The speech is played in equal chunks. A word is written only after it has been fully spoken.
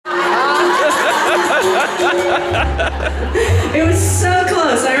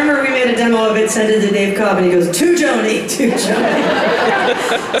sent it to Dave Cobb, and he goes, to Joni, to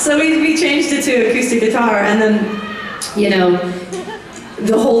Joni. So we changed it to acoustic guitar, and then, you know,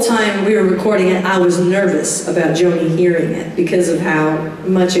 the whole time we were recording it, I was nervous about Joni hearing it because of how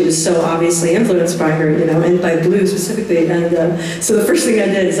much it was so obviously influenced by her, you know, and by blues specifically. And so the first thing I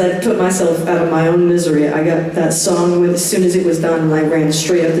did is I put myself out of my own misery. I got that song as soon as it was done, and I ran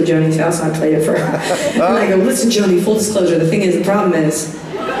straight up to Joni's house and I played it for her. And I go, listen, Joni, full disclosure, the problem is,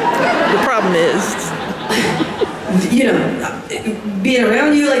 you know, being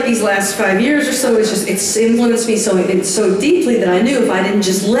around you like these last 5 years or so, it's influenced me so deeply that I knew if I didn't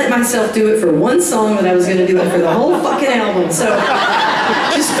just let myself do it for one song, that I was going to do it for the whole fucking album. So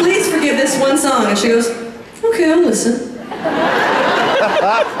just please forgive this one song. And she goes, okay, I'll listen.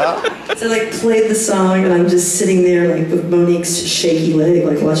 So I like played the song, and I'm just sitting there like with Monique's shaky leg,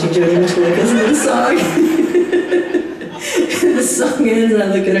 like watching Joni Mitchell listen to the song. And the song ends, and I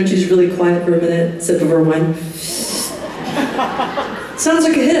look at her, and she's really quiet for a minute, sip of her wine. Sounds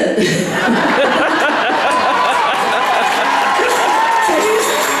like a hit.